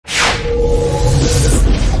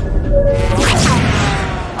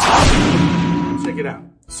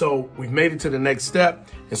So we've made it to the next step.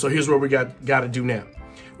 And so here's what we got to do now.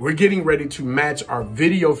 We're getting ready to match our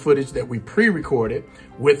video footage that we pre-recorded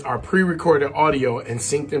with our pre-recorded audio and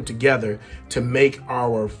sync them together to make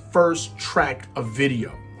our first track of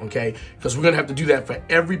video, okay? Because we're gonna have to do that for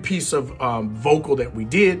every piece of vocal that we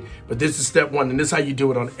did, but this is step one, and this is how you do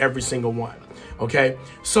it on every single one, okay?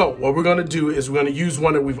 So what we're gonna do is we're gonna use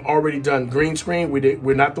one that we've already done green screen.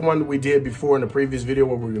 We're not the one that we did before in the previous video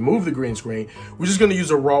where we removed the green screen. We're just gonna use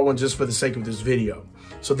a raw one just for the sake of this video.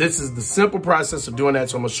 So this is the simple process of doing that.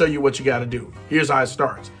 So I'm gonna show you what you gotta do. Here's how it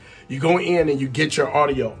starts. You go in and you get your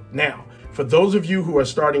audio. Now, for those of you who are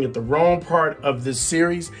starting at the wrong part of this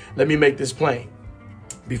series, let me make this plain.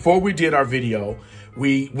 Before we did our video,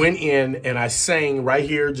 we went in and I sang right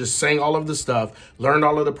here, just sang all of the stuff, learned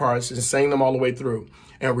all of the parts and sang them all the way through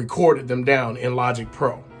and recorded them down in Logic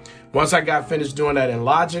Pro. Once I got finished doing that in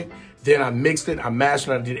Logic, then I mixed it, I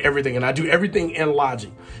mastered it, I did everything, and I do everything in Logic.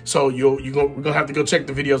 So we're gonna have to go check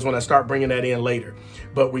the videos when I start bringing that in later.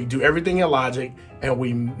 But we do everything in Logic, and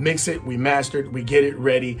we mix it, we master it, we get it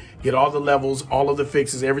ready, get all the levels, all of the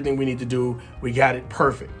fixes, everything we need to do, we got it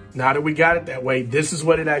perfect. Now that we got it that way, this is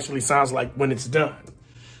what it actually sounds like when it's done.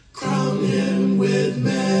 Crown him with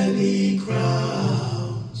many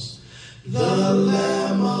crowns, the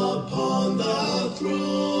Lamb upon the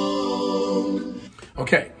throne.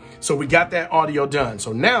 Okay. So we got that audio done.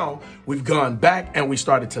 So now we've gone back and we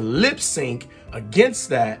started to lip sync against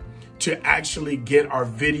that to actually get our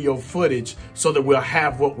video footage so that we'll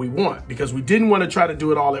have what we want, because we didn't want to try to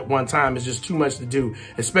do it all at one time. It's just too much to do,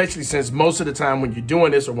 especially since most of the time when you're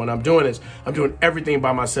doing this or when I'm doing this, I'm doing everything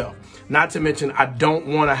by myself. Not to mention, I don't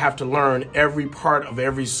want to have to learn every part of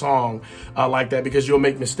every song like that, because you'll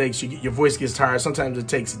make mistakes. Your voice gets tired. Sometimes it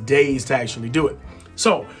takes days to actually do it.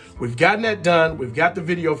 So we've gotten that done. We've got the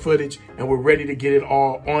video footage and we're ready to get it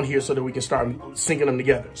all on here so that we can start syncing them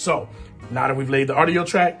together. So now that we've laid the audio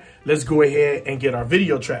track, let's go ahead and get our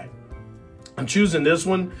video track. I'm choosing this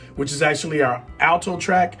one, which is actually our alto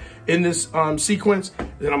track in this sequence.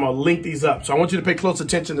 Then I'm gonna link these up. So I want you to pay close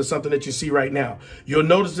attention to something that you see right now. You'll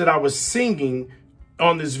notice that I was singing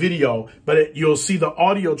on this video, but you'll see the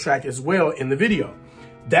audio track as well in the video.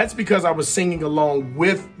 That's because I was singing along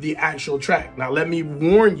with the actual track. Now, let me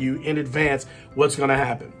warn you in advance what's going to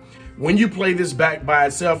happen. When you play this back by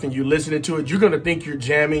itself and you're listening to it, you're going to think you're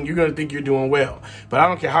jamming. You're going to think you're doing well. But I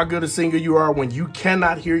don't care how good a singer you are when you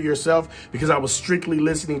cannot hear yourself, because I was strictly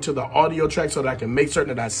listening to the audio track so that I can make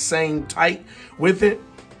certain that I sang tight with it.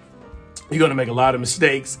 You're going to make a lot of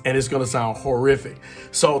mistakes and it's going to sound horrific.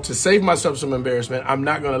 So to save myself some embarrassment, I'm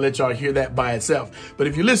not going to let y'all hear that by itself. But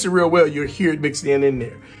if you listen real well, you'll hear it mixed in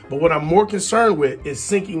there. But what I'm more concerned with is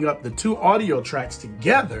syncing up the two audio tracks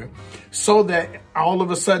together so that all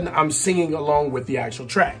of a sudden I'm singing along with the actual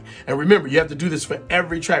track. And remember, you have to do this for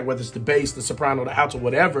every track, whether it's the bass, the soprano, the alto,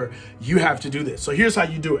 whatever, you have to do this. So here's how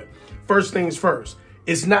you do it. First things first.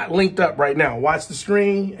 It's not linked up right now. Watch the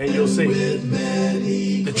screen and you'll see.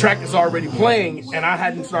 The track is already playing and I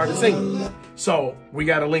hadn't started singing. So we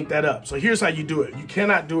got to link that up. So here's how you do it. You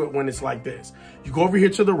cannot do it when it's like this. You go over here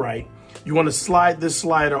to the right. You want to slide this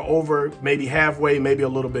slider over maybe halfway, maybe a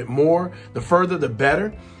little bit more. The further, the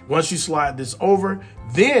better. Once you slide this over,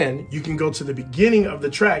 then you can go to the beginning of the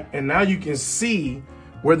track and now you can see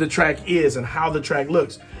where the track is and how the track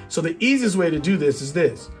looks. So the easiest way to do this is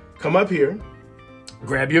this. Come up here.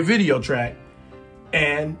 Grab your video track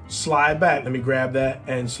and slide back. Let me grab that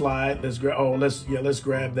and slide. Let's grab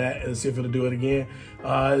that and see if it'll do it again.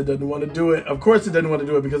 It doesn't want to do it. Of course it doesn't want to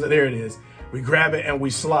do it because there it is. We grab it and we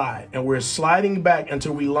slide, and we're sliding back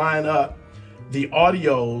until we line up the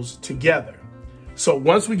audios together. So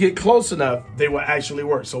once we get close enough, they will actually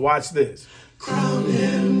work. So watch this. Crown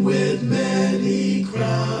him with many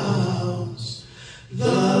crowns,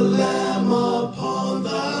 the Lamb upon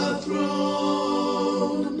the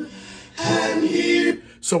throne. And here.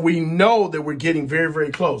 So we know that we're getting very,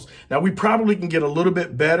 very close. Now we probably can get a little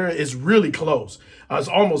bit better. It's really close. It's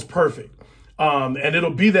almost perfect. And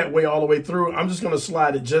it'll be that way all the way through. I'm just going to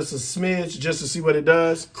slide it just a smidge just to see what it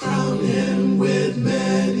does. Crown him with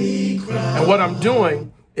many crowns. And what I'm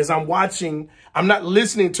doing is I'm not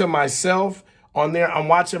listening to myself on there. I'm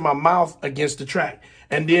watching my mouth against the track.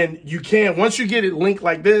 And then once you get it linked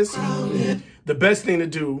like this, the best thing to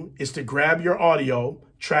do is to grab your audio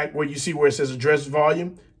track where you see where it says address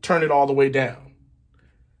volume, turn it all the way down.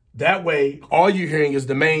 That way, all you're hearing is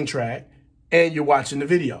the main track and you're watching the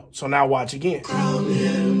video. So now watch again. Crown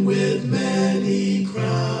him with many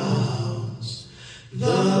crowns, the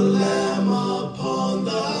Lamb upon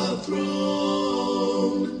the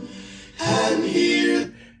throne, and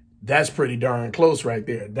here. That's pretty darn close right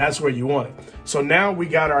there. That's where you want it. So now we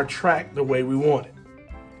got our track the way we want it.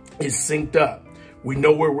 It's synced up. We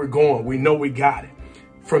know where we're going. We know we got it.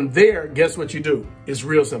 From there, guess what you do? It's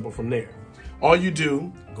real simple from there. All you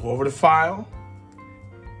do, go over to File,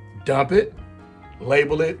 dump it,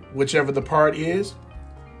 label it, whichever the part is.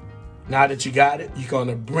 Now that you got it, you're going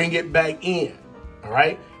to bring it back in, all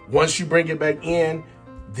right? Once you bring it back in,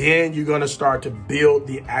 then you're going to start to build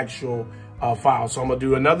the actual file. So I'm going to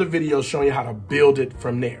do another video showing you how to build it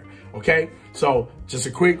from there, okay? So just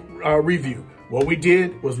a quick review. What we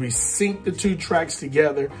did was we synced the two tracks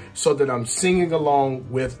together so that I'm singing along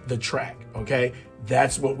with the track, okay?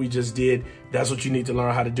 That's what we just did. That's what you need to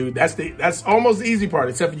learn how to do. That's almost the easy part,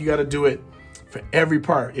 except for you got to do it for every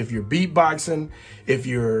part. If you're beatboxing, if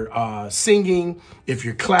you're singing, if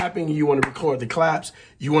you're clapping, you want to record the claps,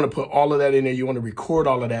 you want to put all of that in there. You want to record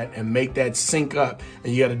all of that and make that sync up.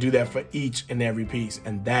 And you got to do that for each and every piece.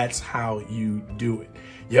 And that's how you do it.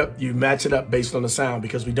 Yep, you match it up based on the sound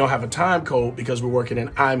because we don't have a time code because we're working in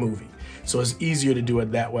iMovie. So it's easier to do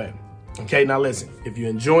it that way. Okay, now listen, if you're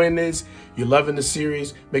enjoying this, you're loving the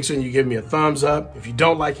series, make sure you give me a thumbs up. If you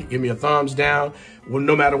don't like it, give me a thumbs down. Well,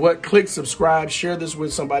 no matter what, click subscribe, share this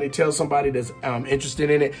with somebody, tell somebody that's interested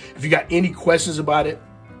in it. If you got any questions about it,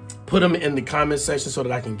 put them in the comment section so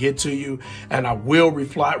that I can get to you, and I will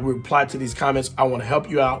reply to these comments. I want to help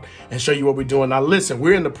you out and show you what we're doing. Now listen,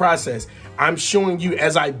 we're in the process. I'm showing you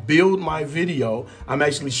as I build my video, I'm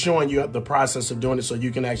actually showing you the process of doing it so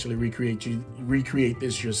you can actually recreate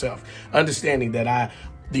this yourself. Understanding that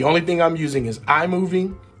the only thing I'm using is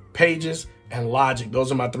iMovie, Pages, and Logic.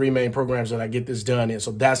 Those are my three main programs that I get this done in.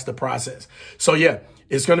 So that's the process. So yeah,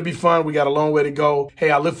 it's going to be fun. We got a long way to go. Hey,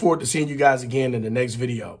 I look forward to seeing you guys again in the next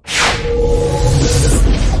video.